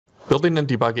Building and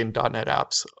debugging .NET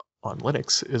apps on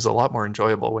Linux is a lot more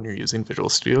enjoyable when you're using Visual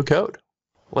Studio Code.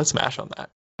 Let's mash on that.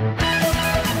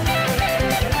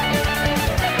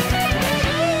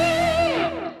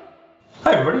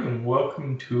 Hi everybody, and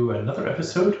welcome to another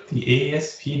episode of the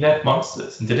Asp.Net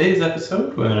Monsters. In today's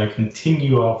episode, we're going to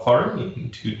continue our foray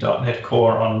into .NET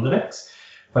Core on Linux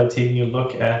by taking a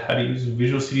look at how to use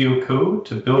Visual Studio Code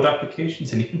to build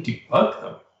applications and even debug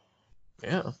them.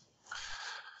 Yeah.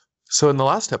 So in the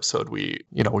last episode, we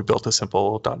built a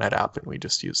simple .NET app and we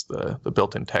just used the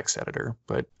built-in text editor.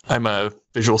 But I'm a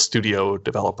Visual Studio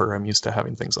developer. I'm used to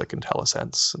having things like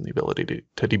Intellisense and the ability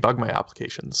to debug my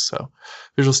applications. So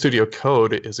Visual Studio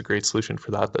Code is a great solution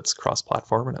for that. That's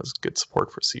cross-platform and has good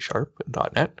support for C# and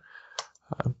 .NET.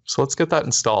 So let's get that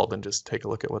installed and just take a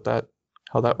look at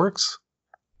how that works.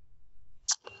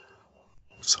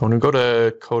 So when we go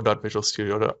to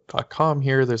code.visualstudio.com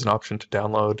here, there's an option to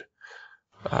download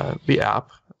the app.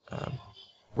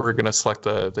 We're going to select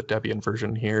the Debian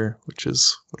version here, which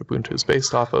is what Ubuntu is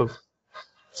based off of.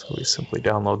 So we simply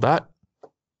download that.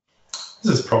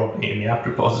 This is probably in the app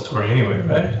repository anyway,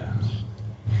 right?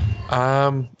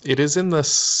 It is in the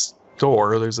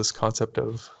store. There's this concept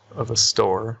of a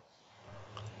store.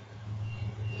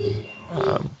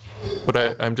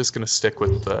 But I'm just going to stick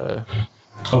with the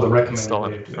recommended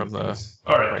installing way it of from doing the things.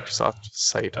 All right. Microsoft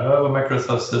site. When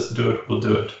Microsoft says to do it, we'll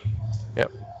do it.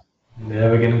 Yep.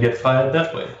 Never going to get fired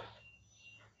that way. And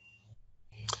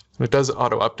it does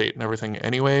auto-update and everything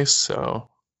anyway, so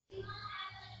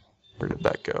where did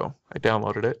that go? I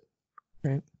downloaded it,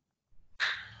 right?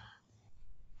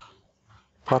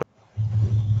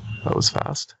 That was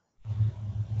fast.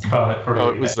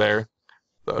 It was there.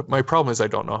 My problem is I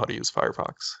don't know how to use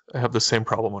Firefox. I have the same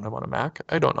problem when I'm on a Mac.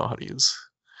 I don't know how to use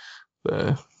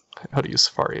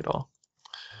Safari at all.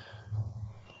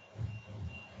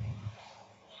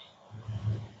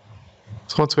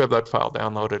 So once we have that file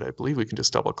downloaded, I believe we can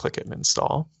just double-click it and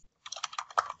install.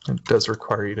 It does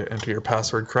require you to enter your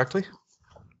password correctly.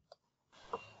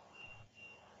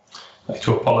 I'd like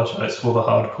to apologize for all the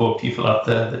hardcore people out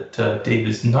there that Dave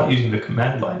is not using the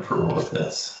command line for all of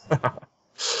this.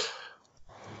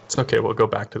 It's okay, we'll go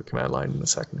back to the command line in a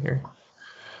second here.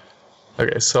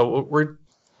 Okay, so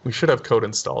we should have code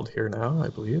installed here now, I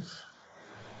believe.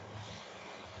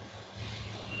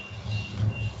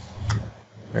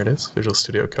 There it is, Visual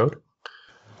Studio Code.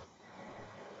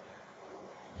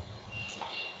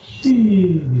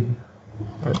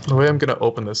 Right, the way I'm going to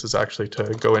open this is actually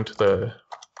to go into the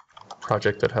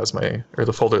project that has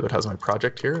the folder that has my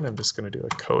project here, and I'm just going to do a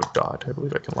code dot. I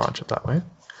believe I can launch it that way.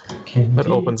 That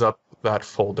opens up that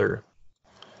folder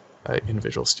in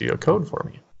Visual Studio Code for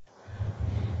me.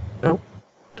 Nope,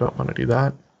 don't want to do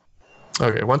that.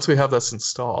 Okay, once we have this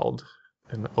installed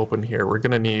and open here, we're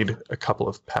going to need a couple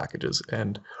of packages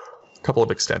and a couple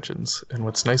of extensions. And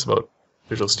what's nice about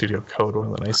Visual Studio Code, one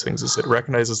of the nice things is it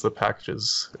recognizes the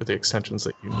packages or the extensions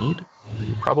that you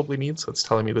probably need. So it's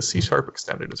telling me the C#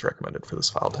 extended is recommended for this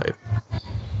file type.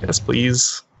 Yes,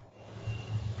 please.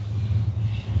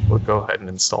 We'll go ahead and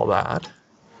install that.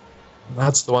 And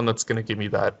that's the one that's going to give me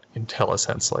that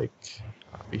IntelliSense-like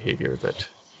behavior that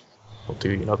will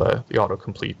do, the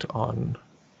autocomplete on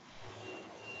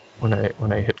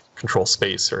when I hit Control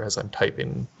Space or as I'm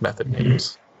typing method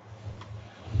names.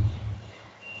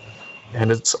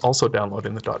 And it's also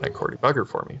downloading the .NET Core debugger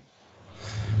for me.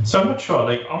 So I'm not sure,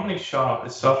 OmniSharp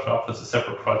is started off as a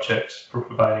separate project for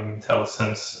providing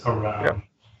IntelliSense around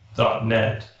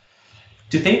 .NET.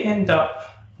 Did they end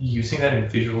up using that in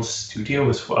Visual Studio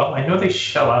as well? I know they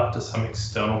shell out to some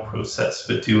external process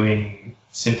for doing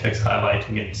syntax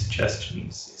highlighting and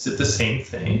suggestions. Is it the same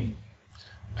thing?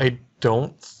 I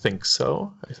don't think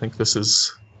so. I think this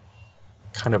is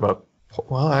kind of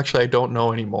well, actually, I don't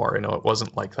know anymore. I know it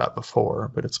wasn't like that before,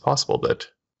 but it's possible that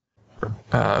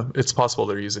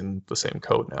they're using the same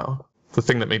code now. The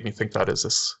thing that made me think that is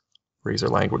this Razor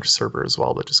language server as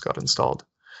well that just got installed.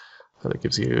 That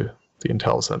gives you the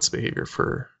IntelliSense behavior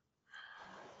for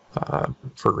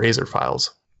Razor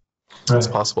files. Right. It's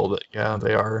possible that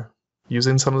they are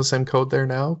using some of the same code there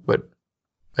now, but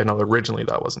I know originally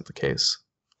that wasn't the case.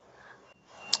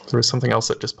 There was something else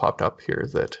that just popped up here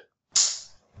that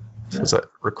says that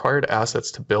required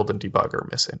assets to build and debug are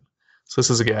missing. So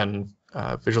this is, again,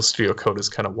 Visual Studio Code is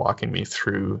kind of walking me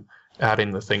through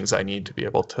adding the things I need to be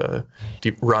able to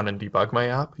run and debug my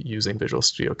app using Visual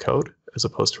Studio Code as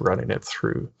opposed to running it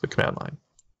through the command line.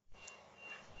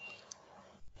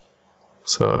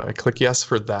 So I click yes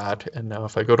for that, and now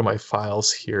if I go to my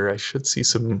files here, I should see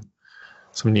some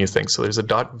new things. So there's a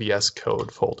 .vs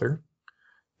code folder,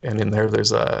 and in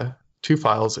there's two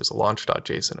files. There's a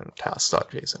launch.json and a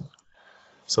task.json.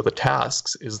 So the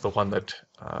tasks is the one that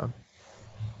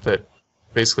that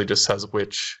basically just says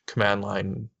which command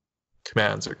line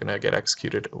commands are going to get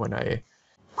executed when I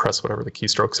press whatever the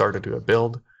keystrokes are to do a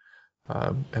build.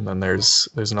 And then there's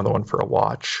another one for a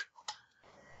watch.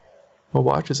 Well,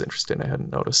 watch is interesting. I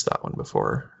hadn't noticed that one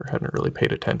before, or hadn't really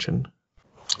paid attention.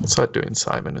 What's that doing,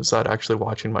 Simon? Is that actually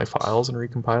watching my files and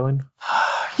recompiling?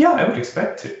 Yeah, I would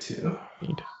expect it to.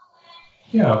 Neat.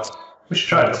 Yeah, we should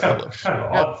try it. It's kind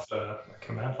of odd for a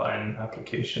command line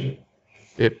application.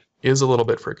 It is a little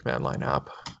bit for a command line app.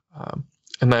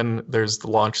 And then there's the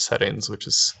launch settings, which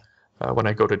is when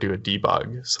I go to do a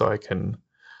debug. So I can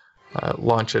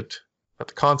launch it at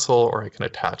the console, or I can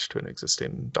attach to an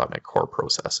existing .NET Core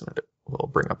process, and it will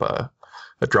bring up a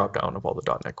drop-down of all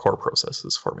the .NET Core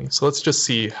processes for me. So let's just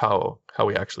see how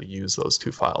we actually use those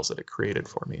two files that it created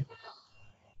for me.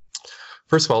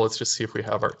 First of all, let's just see if we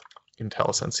have our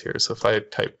Intellisense here. So if I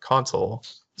type console,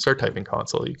 start typing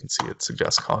console, you can see it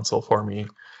suggests console for me.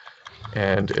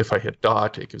 And if I hit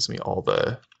dot, it gives me all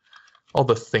the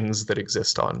things that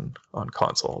exist on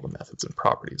console, all the methods and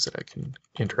properties that I can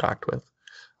interact with.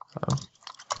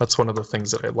 That's one of the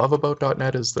things that I love about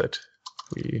 .NET, is that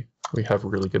we have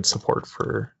really good support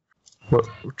for what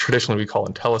traditionally we call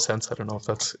Intellisense. I don't know if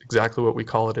that's exactly what we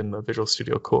call it in the Visual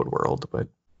Studio Code world, but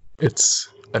it's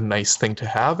a nice thing to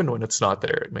have, and when it's not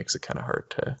there, it makes it kind of hard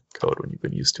to code when you've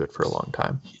been used to it for a long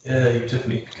time. Yeah, you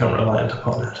definitely become reliant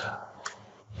upon it.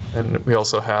 And we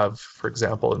also have, for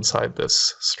example, inside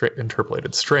this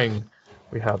interpolated string,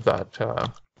 we have that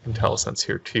Intellisense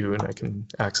here too, and I can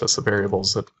access the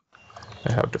variables that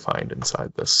I have defined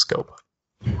inside this scope.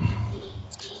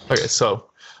 Okay, so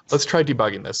let's try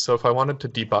debugging this. So if I wanted to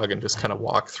debug and just kind of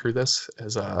walk through this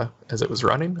as it was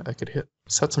running, I could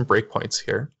set some breakpoints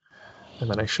here, and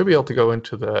then I should be able to go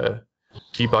into the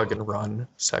debug and run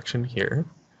section here,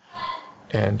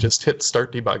 and just hit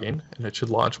start debugging, and it should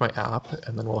launch my app,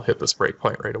 and then we'll hit this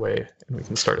breakpoint right away, and we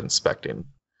can start inspecting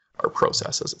our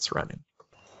process as it's running.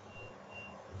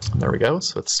 And there we go.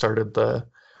 So it started the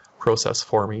process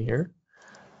for me here,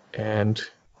 and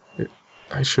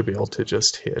I should be able to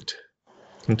just hit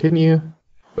continue,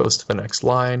 goes to the next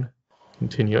line,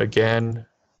 continue again,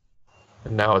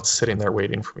 and now it's sitting there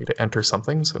waiting for me to enter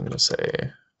something. So I'm going to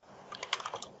say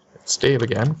it's Dave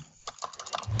again.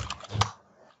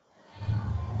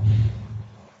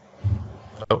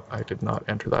 Oh, I did not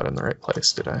enter that in the right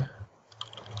place, did I?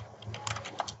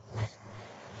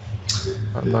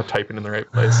 I'm not typing in the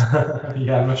right place.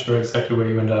 Yeah, I'm not sure exactly where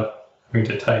you end up having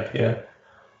to type here.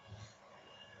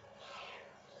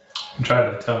 I'm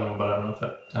trying the terminal, but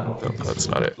I don't think that's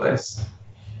not it. Place.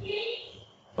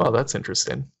 Oh, that's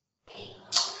interesting.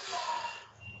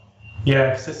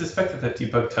 Yeah, because I suspect that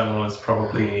debug terminal is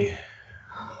probably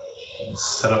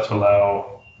set up to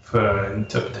allow for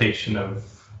interpretation of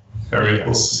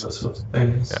variables and those sorts of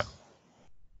things. Yeah.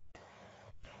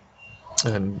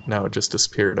 And now it just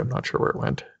disappeared. I'm not sure where it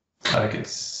went. I think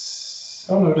it's...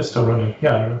 Oh no, it is still running.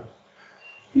 Yeah, I know.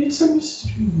 It's a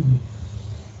mystery.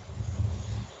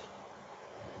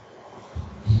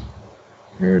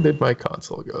 Where did my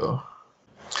console go?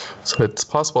 So it's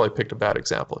possible I picked a bad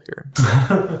example here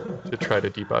to try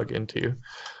to debug into.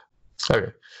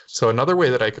 Okay, so another way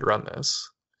that I could run this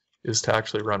is to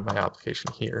actually run my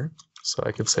application here. So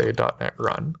I could say .NET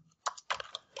run.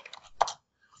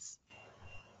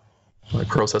 My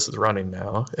process is running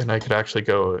now, and I could actually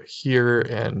go here,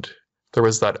 and there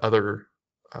was that other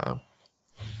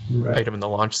item in the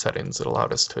launch settings that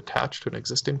allowed us to attach to an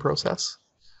existing process.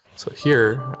 So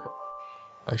here,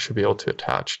 I should be able to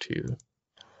attach to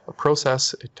a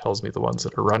process. It tells me the ones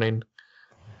that are running.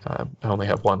 I only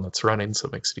have one that's running, so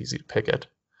it makes it easy to pick it.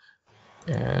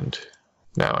 And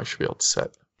now I should be able to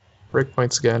set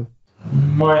breakpoints again.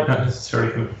 Might not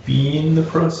necessarily have been the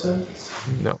process.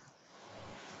 No.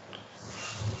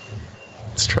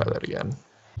 Let's try that again.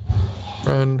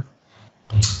 Run.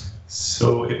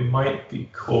 So it might be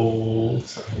called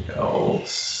something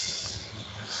else.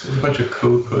 There's a bunch of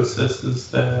code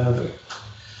processes there.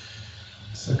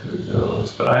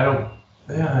 Those, but I don't.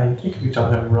 Yeah, I think it could be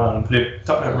 .NET Run, but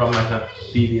 .NET Run might not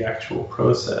be the actual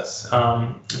process.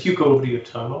 If you go over to your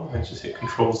terminal and just hit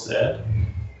Control-Z,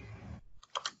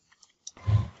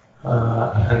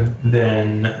 and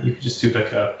then you could just do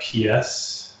like a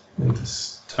PS in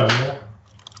this terminal.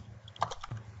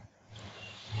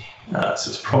 So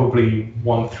it's probably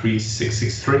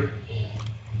 13663,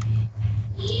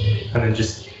 and then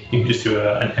you can just do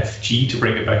an FG to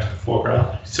bring it back to the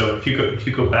foreground. So if you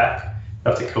go back,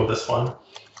 you have to kill this one,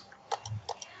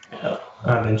 yeah,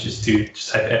 and then just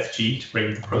type FG to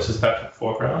bring the process back to the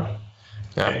foreground.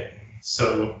 Yeah. Okay.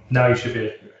 So now you should be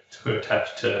able to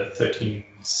attach to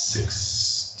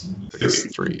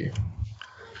 63.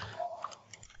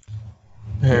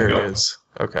 There it is.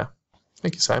 Okay.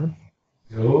 Thank you, Simon.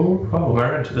 No problem. I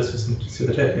ran into this with some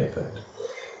the other day, in fact.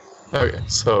 Okay,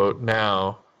 so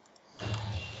now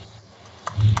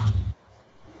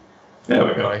There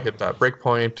we go. I hit that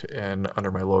breakpoint, and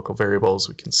under my local variables,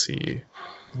 we can see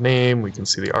name, we can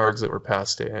see the args that were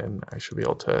passed in. I should be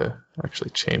able to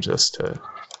actually change this to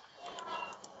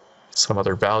some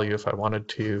other value if I wanted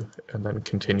to, and then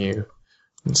continue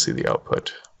and see the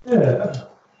output. Yeah.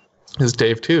 Is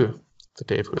Dave 2, the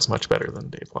Dave who is much better than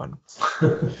Dave 1.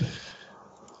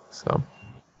 So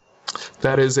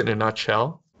that is, in a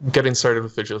nutshell, getting started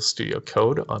with Visual Studio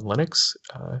Code on Linux,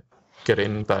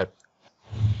 getting that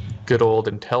good old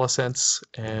Intellisense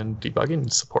and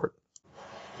debugging support.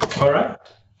 All right.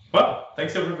 Well,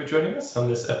 thanks everyone for joining us on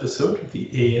this episode of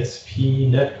the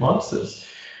Asp.Net Monsters.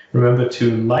 Remember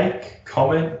to like,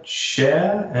 comment,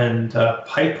 share, and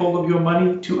pipe all of your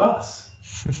money to us.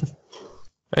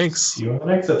 Thanks. See you on the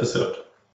next episode.